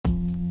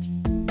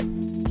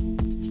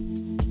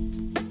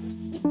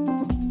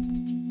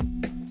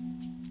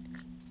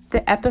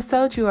The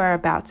episode you are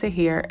about to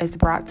hear is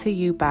brought to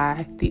you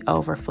by the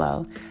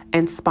Overflow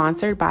and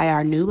sponsored by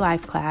our new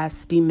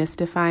Lifeclass,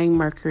 Demystifying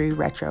Mercury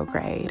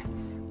Retrograde.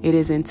 It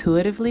is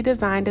intuitively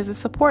designed as a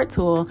support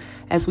tool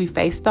as we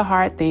face the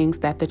hard things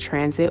that the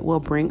transit will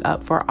bring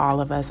up for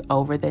all of us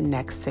over the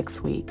next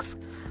 6 weeks.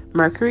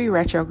 Mercury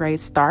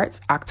retrograde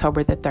starts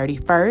October the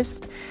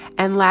 31st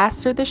and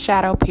lasts through the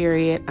shadow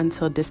period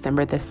until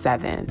December the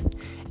 7th.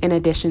 In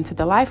addition to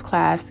the life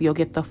class, you'll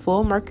get the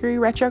full Mercury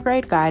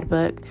retrograde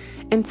guidebook,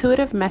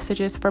 intuitive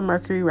messages for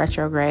Mercury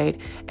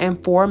retrograde,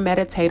 and 4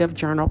 meditative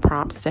journal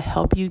prompts to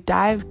help you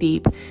dive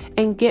deep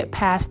and get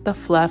past the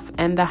fluff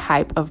and the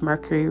hype of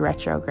Mercury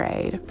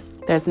retrograde.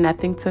 There's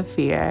nothing to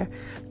fear.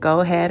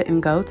 Go ahead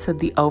and go to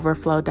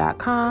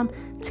theoverflow.com,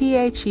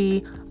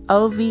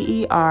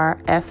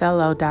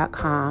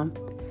 TheOverflo.com,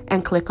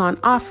 and click on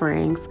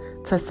offerings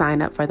to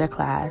sign up for the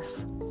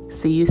class.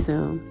 See you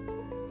soon.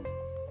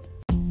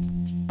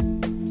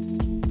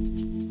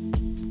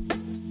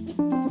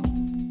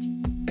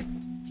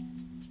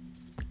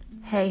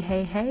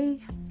 Hey.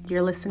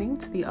 You're listening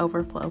to the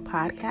Overflow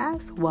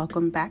podcast.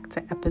 Welcome back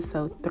to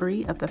episode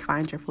 3 of the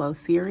Find Your Flow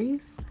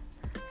series.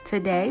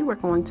 Today, we're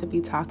going to be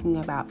talking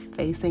about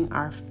facing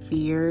our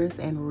fears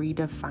and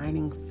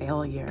redefining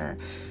failure.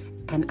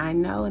 And I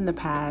know in the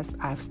past,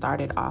 I've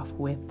started off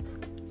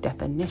with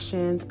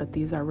definitions, but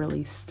these are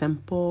really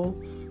simple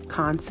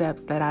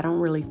concepts that I don't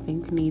really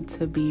think need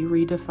to be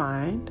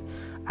redefined.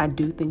 I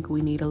do think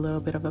we need a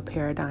little bit of a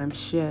paradigm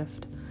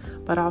shift.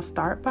 But I'll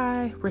start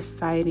by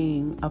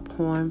reciting a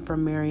poem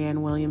from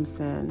Marianne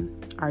Williamson,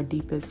 Our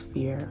Deepest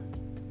Fear.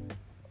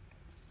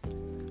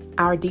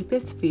 Our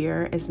deepest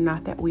fear is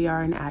not that we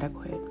are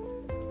inadequate.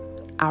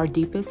 Our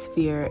deepest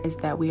fear is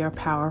that we are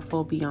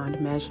powerful beyond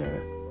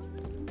measure.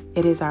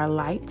 It is our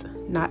light,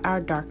 not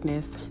our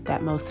darkness,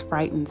 that most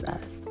frightens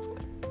us.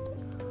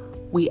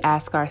 We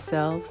ask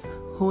ourselves,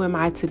 who am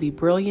I to be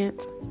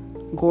brilliant,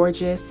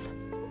 gorgeous,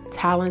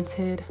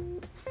 talented,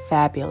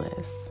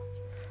 fabulous?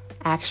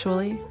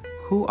 Actually,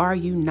 who are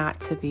you not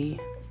to be?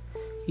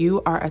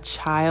 You are a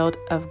child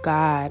of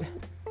God.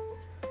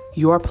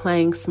 Your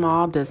playing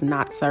small does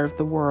not serve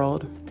the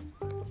world.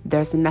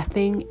 There's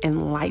nothing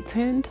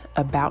enlightened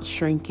about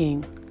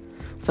shrinking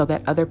so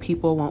that other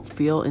people won't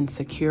feel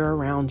insecure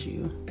around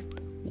you.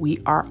 We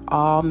are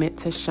all meant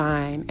to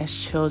shine as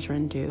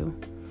children do.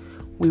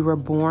 We were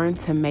born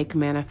to make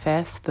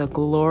manifest the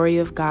glory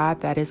of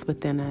God that is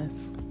within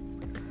us.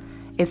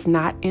 It's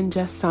not in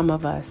just some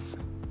of us,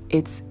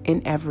 it's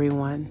in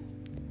everyone.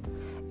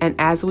 And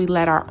as we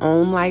let our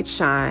own light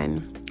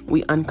shine,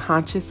 we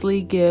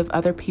unconsciously give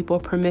other people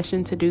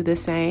permission to do the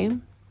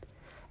same.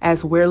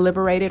 As we're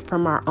liberated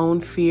from our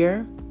own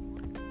fear,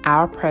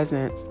 our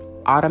presence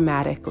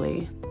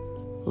automatically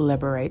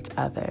liberates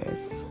others.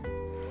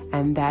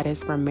 And that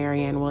is from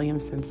Marianne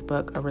Williamson's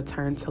book, A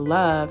Return to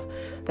Love,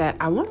 that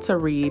I want to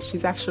read.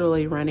 She's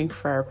actually running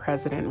for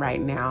president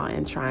right now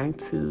and trying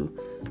to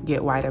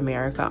get white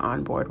America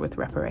on board with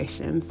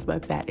reparations,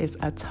 but that is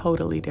a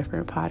totally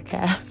different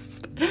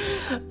podcast.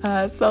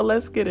 So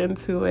let's get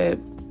into it.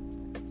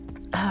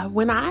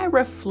 When I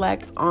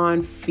reflect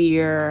on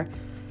fear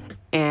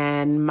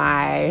and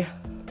my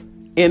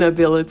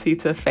inability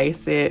to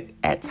face it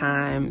at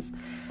times,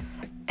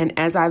 and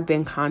as I've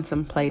been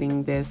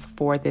contemplating this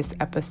for this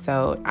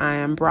episode, I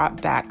am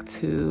brought back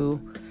to,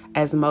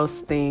 as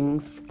most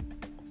things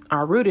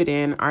are rooted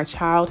in, our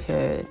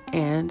childhood.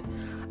 And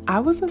I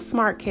was a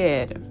smart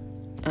kid.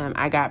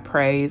 I got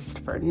praised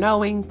for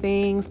knowing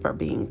things, for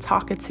being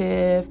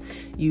talkative,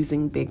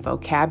 using big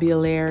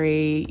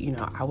vocabulary.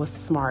 I was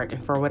smart.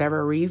 And for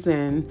whatever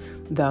reason,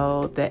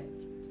 though, the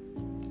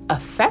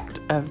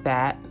effect of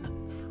that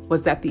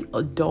was that the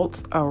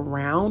adults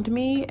around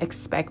me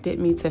expected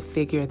me to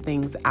figure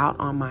things out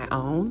on my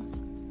own.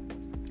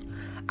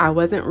 I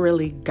wasn't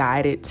really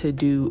guided to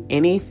do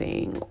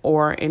anything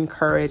or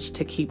encouraged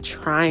to keep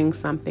trying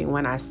something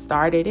when I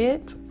started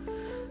it.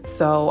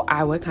 So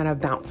I would kind of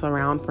bounce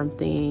around from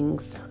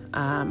things.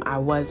 My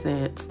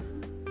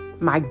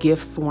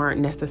gifts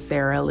weren't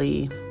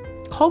necessarily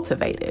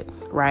cultivated,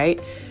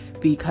 right?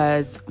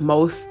 Because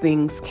most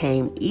things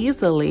came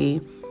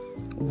easily.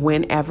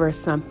 Whenever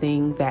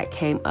something that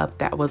came up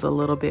that was a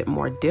little bit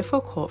more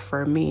difficult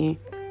for me,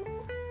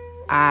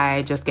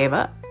 I just gave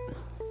up.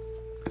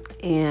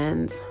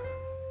 And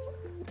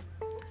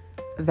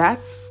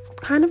that's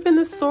kind of been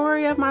the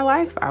story of my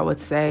life, I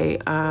would say.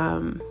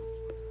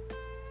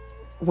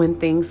 When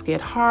things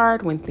get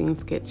hard, when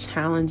things get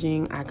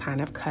challenging, I kind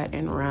of cut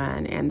and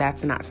run. And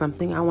that's not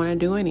something I want to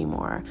do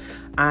anymore.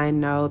 I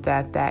know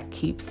that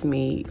keeps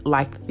me,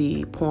 like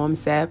the poem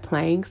said,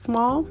 playing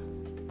small.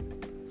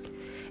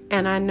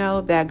 And I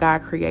know that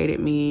God created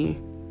me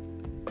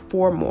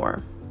for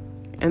more.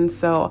 And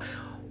so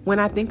when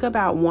I think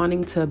about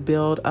wanting to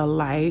build a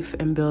life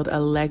and build a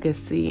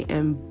legacy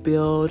and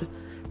build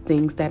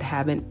things that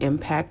have an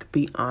impact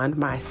beyond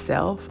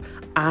myself,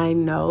 I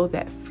know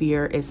that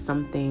fear is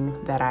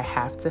something that I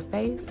have to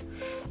face.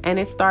 And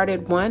it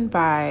started, one,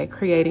 by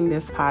creating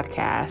this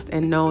podcast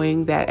and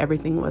knowing that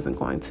everything wasn't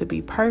going to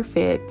be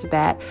perfect,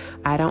 that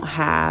I don't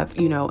have,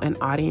 an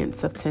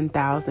audience of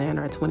 10,000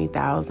 or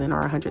 20,000 or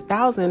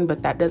 100,000,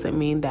 but that doesn't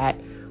mean that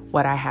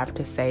what I have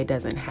to say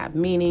doesn't have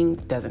meaning,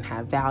 doesn't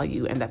have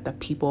value, and that the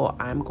people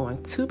I'm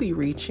going to be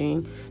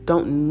reaching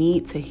don't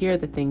need to hear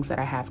the things that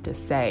I have to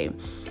say.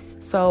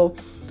 So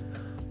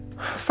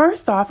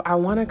first off, I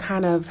want to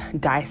kind of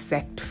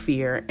dissect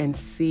fear and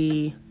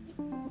see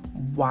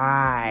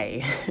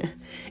why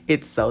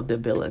it's so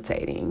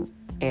debilitating.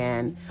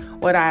 And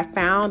what I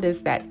found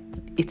is that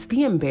it's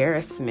the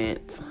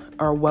embarrassment,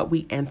 or what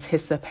we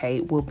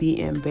anticipate will be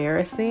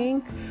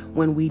embarrassing,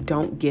 when we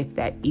don't get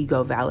that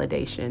ego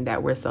validation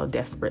that we're so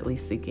desperately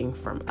seeking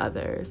from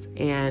others.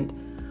 And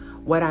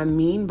what I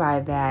mean by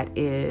that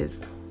is,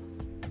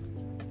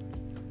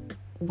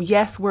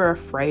 yes, we're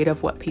afraid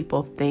of what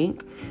people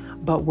think,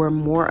 but we're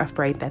more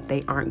afraid that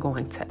they aren't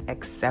going to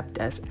accept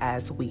us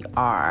as we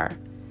are.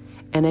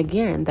 And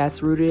again,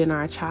 that's rooted in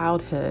our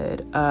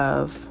childhood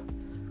of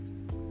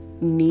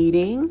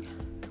needing,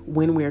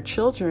 when we're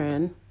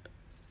children,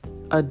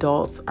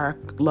 adults, our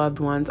loved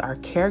ones, our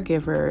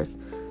caregivers,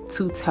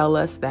 to tell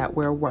us that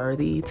we're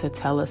worthy, to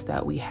tell us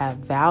that we have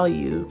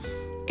value.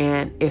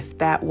 And if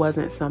that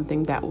wasn't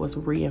something that was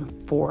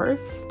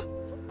reinforced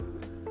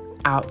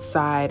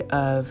outside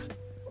of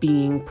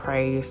being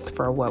praised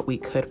for what we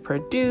could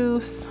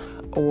produce,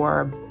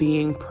 or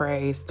being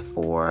praised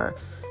for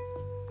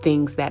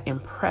things that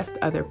impressed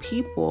other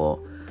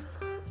people,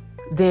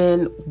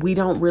 then we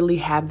don't really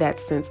have that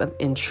sense of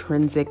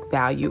intrinsic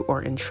value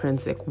or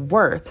intrinsic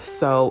worth.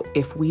 So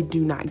if we do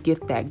not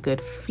get that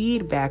good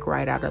feedback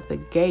right out of the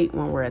gate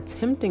when we're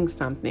attempting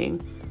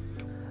something,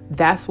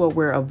 that's what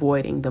we're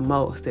avoiding the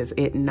most, is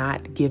it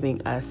not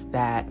giving us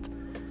that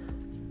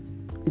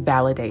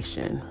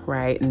validation,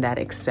 right? And that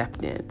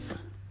acceptance.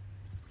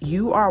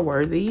 You are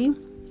worthy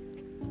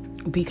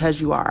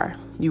because you are.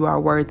 You are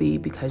worthy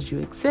because you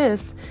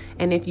exist.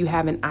 And if you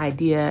have an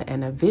idea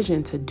and a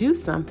vision to do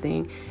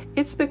something,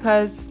 it's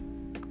because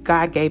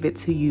God gave it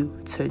to you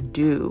to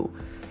do.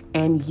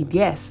 And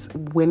yes,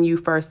 when you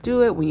first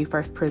do it, when you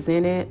first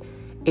present it,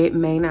 it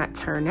may not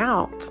turn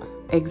out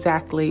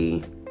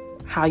exactly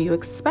how you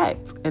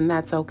expect. And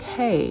that's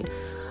okay.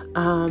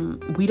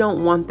 We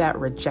don't want that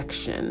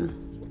rejection.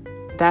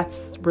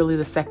 That's really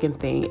the second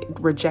thing.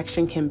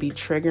 Rejection can be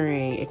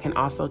triggering. It can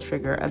also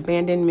trigger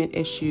abandonment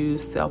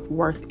issues,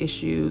 self-worth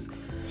issues.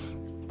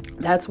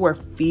 That's where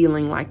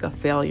feeling like a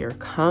failure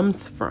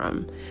comes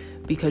from,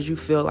 because you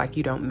feel like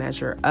you don't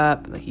measure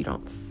up, like you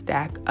don't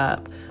stack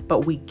up.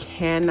 But we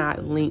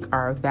cannot link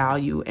our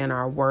value and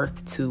our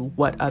worth to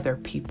what other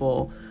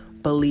people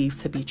believe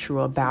to be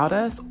true about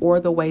us, or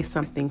the way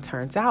something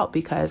turns out.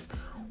 Because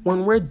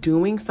when we're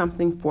doing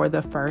something for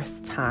the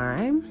first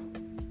time,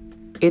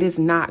 it is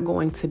not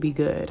going to be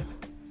good.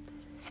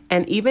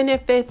 And even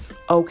if it's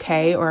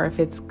okay, or if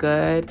it's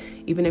good,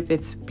 even if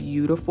it's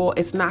beautiful,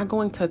 it's not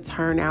going to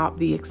turn out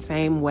the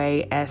same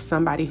way as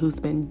somebody who's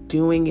been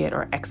doing it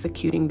or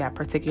executing that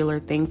particular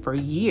thing for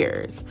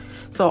years.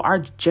 So our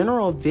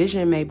general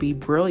vision may be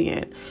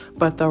brilliant,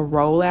 but the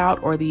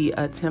rollout or the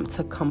attempt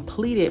to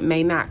complete it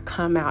may not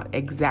come out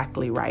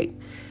exactly right.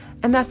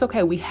 And that's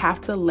okay. We have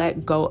to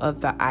let go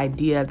of the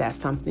idea that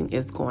something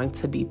is going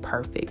to be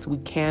perfect. We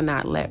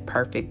cannot let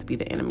perfect be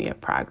the enemy of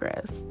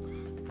progress.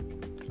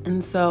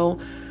 And so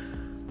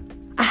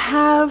I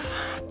have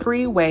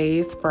 3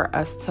 ways for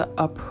us to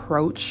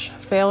approach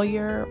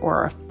failure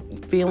or a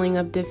feeling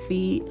of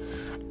defeat.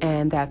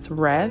 And that's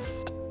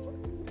rest,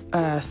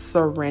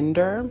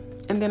 surrender,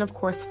 and then of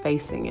course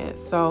facing it.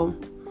 So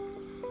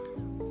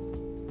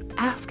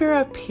after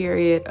a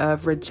period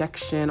of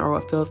rejection, or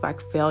what feels like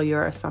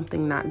failure, or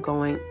something not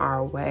going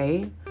our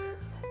way,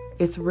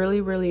 it's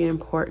really, really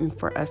important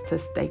for us to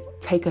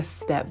take a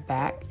step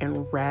back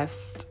and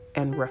rest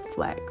and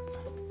reflect.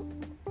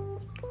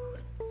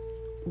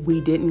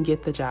 We didn't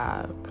get the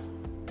job,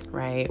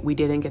 right? We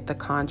didn't get the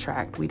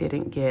contract. We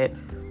didn't get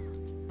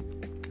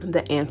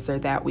the answer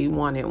that we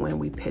wanted when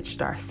we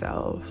pitched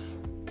ourselves.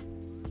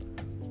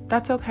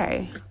 That's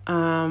okay.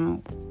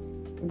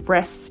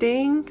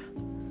 Resting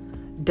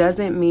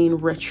doesn't mean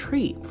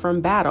retreat from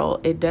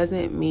battle. It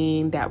doesn't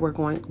mean that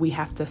we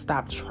have to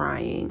stop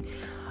trying.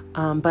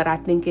 But I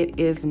think it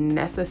is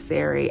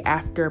necessary,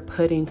 after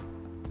putting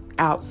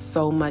out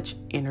so much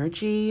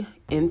energy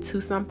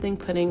into something,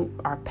 putting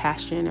our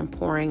passion and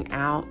pouring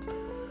out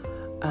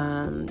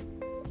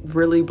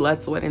really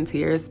blood, sweat, and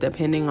tears,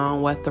 depending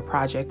on what the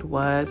project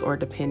was, or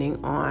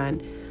depending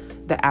on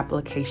the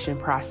application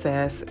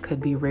process. It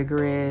could be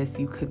rigorous.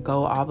 You could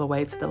go all the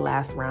way to the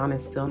last round and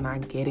still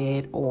not get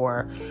it,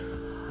 or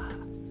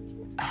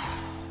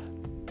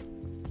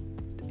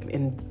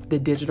in the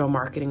digital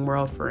marketing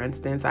world, for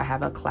instance, I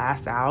have a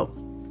class out.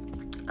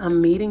 I'm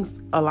meeting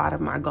a lot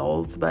of my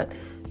goals, but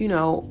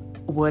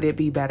would it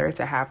be better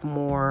to have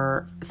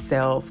more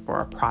sales for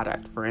a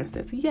product, for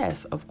instance?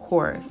 Yes, of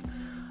course.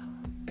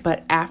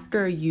 But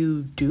after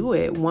you do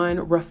it,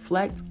 one,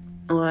 reflect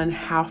on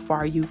how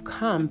far you've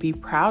come. Be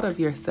proud of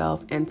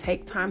yourself and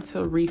take time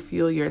to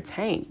refuel your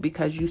tank,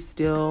 because you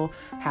still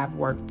have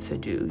work to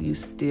do. You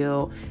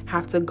still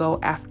have to go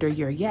after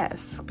your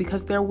yes,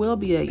 because there will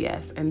be a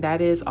yes, and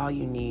that is all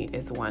you need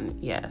is one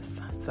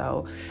yes.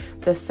 So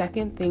the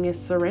second thing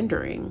is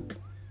surrendering.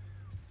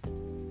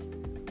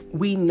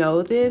 We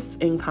know this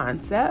in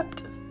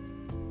concept,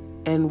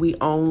 and we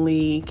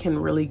only can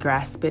really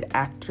grasp it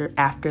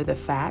after the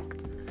fact.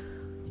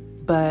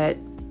 But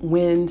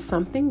when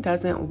something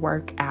doesn't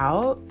work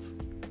out,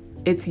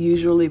 it's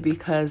usually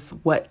because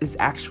what is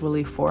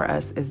actually for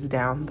us is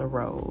down the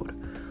road.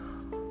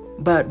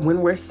 But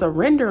when we're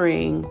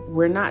surrendering,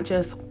 we're not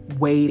just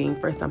waiting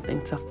for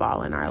something to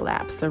fall in our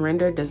lap.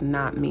 Surrender does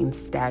not mean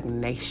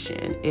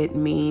stagnation. It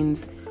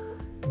means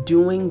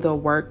doing the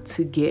work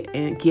to get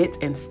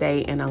and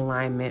stay in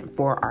alignment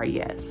for our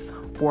yes,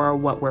 for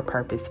what we're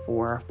purposed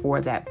for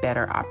that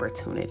better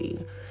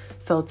opportunity.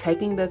 So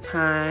taking the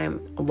time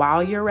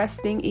while you're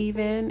resting,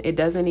 it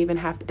doesn't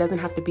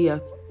have to be a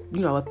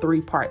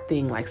 3-part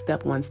thing like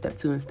step 1, step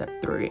 2, and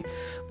step 3.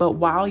 But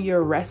while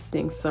you're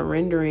resting,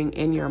 surrendering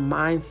in your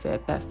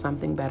mindset that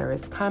something better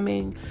is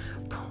coming,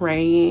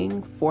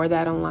 praying for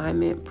that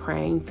alignment,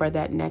 praying for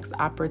that next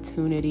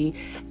opportunity,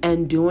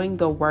 and doing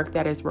the work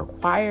that is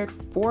required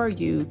for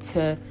you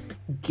to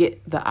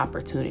get the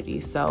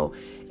opportunity. So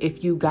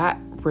if you got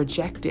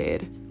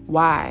rejected,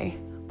 why?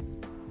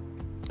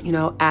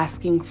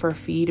 Asking for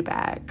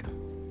feedback,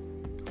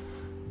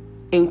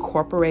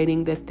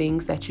 incorporating the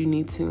things that you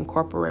need to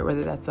incorporate,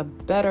 whether that's a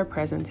better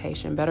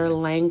presentation, better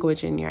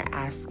language in your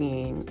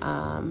asking.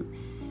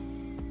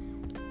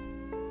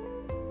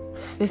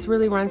 This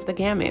really runs the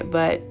gamut,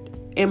 but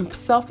in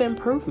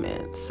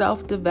self-improvement,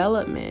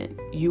 self-development,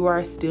 you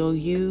are still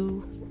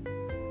you.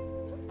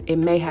 It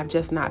may have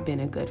just not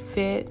been a good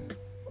fit,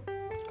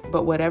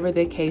 but whatever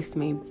the case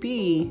may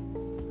be,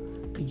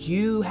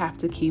 you have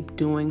to keep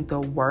doing the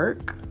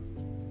work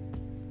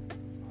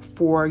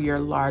for your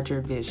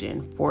larger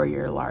vision, for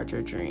your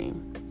larger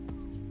dream.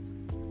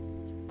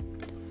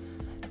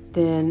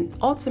 Then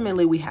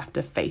ultimately we have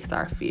to face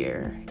our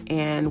fear,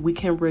 and we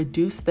can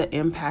reduce the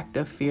impact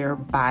of fear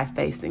by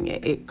facing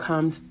it. It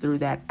comes through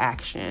that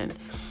action.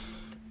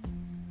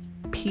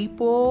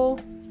 People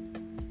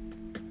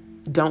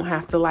don't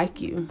have to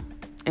like you.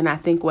 And I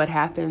think what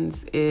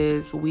happens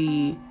is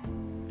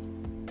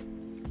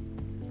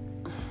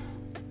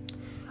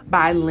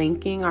by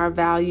linking our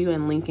value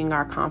and linking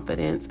our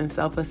confidence and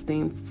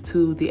self-esteem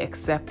to the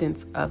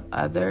acceptance of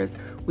others,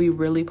 we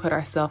really put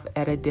ourselves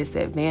at a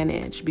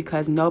disadvantage,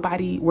 because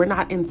we're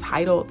not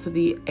entitled to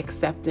the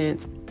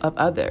acceptance of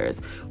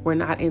others. We're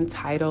not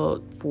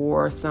entitled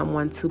for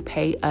someone to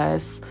pay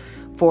us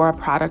for a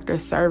product or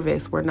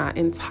service. We're not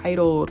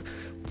entitled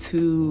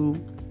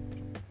to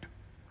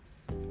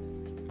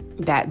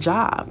that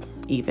job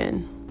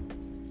even.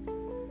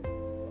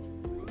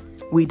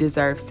 We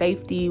deserve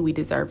safety, we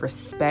deserve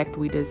respect,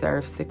 we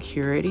deserve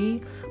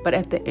security. But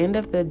at the end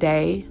of the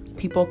day,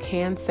 people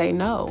can say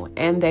no,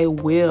 and they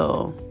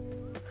will.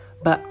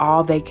 But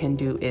all they can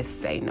do is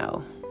say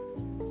no.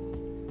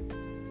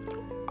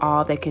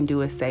 All they can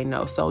do is say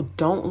no. So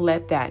don't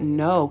let that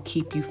no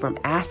keep you from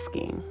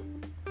asking.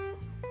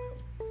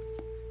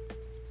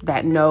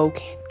 That no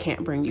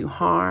can't bring you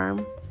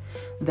harm.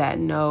 That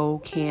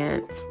no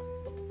can't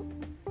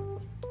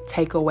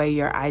take away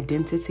your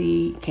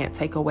identity, can't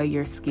take away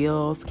your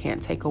skills,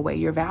 can't take away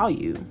your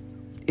value.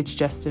 It's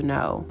just a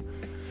no.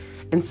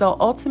 And so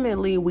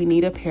ultimately, we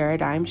need a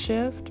paradigm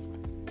shift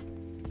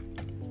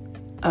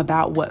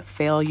about what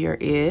failure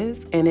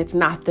is. And it's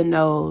not the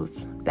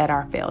no's that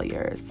are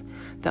failures.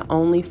 The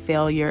only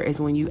failure is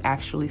when you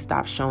actually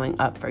stop showing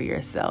up for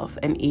yourself.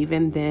 And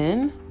even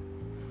then,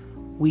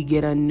 we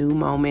get a new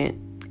moment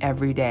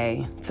every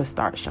day to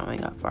start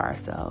showing up for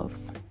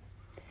ourselves.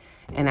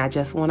 And I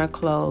just want to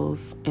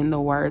close in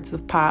the words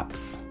of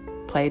Pops,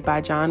 played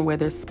by John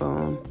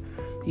Witherspoon.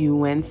 You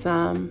win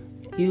some,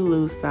 you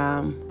lose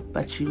some,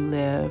 but you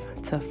live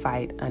to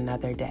fight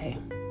another day.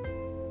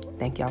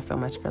 Thank y'all so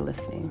much for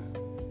listening.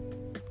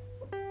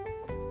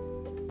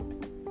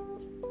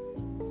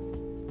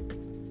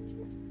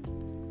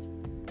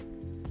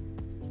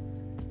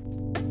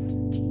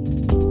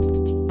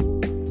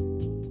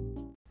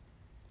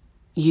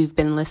 You've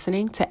been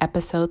listening to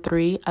episode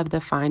 3 of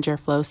the Find Your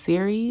Flow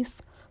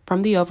series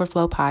from the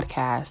Overflo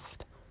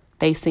podcast,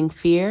 Facing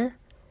Fear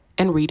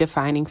and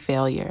Redefining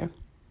Failure.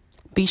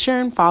 Be sure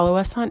and follow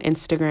us on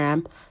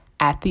Instagram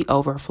at The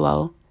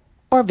Overflo,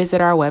 or visit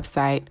our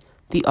website,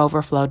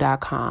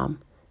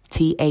 theoverflow.com,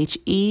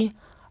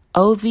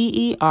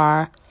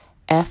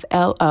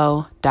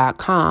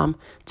 TheOverflo.com,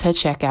 to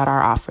check out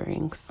our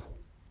offerings.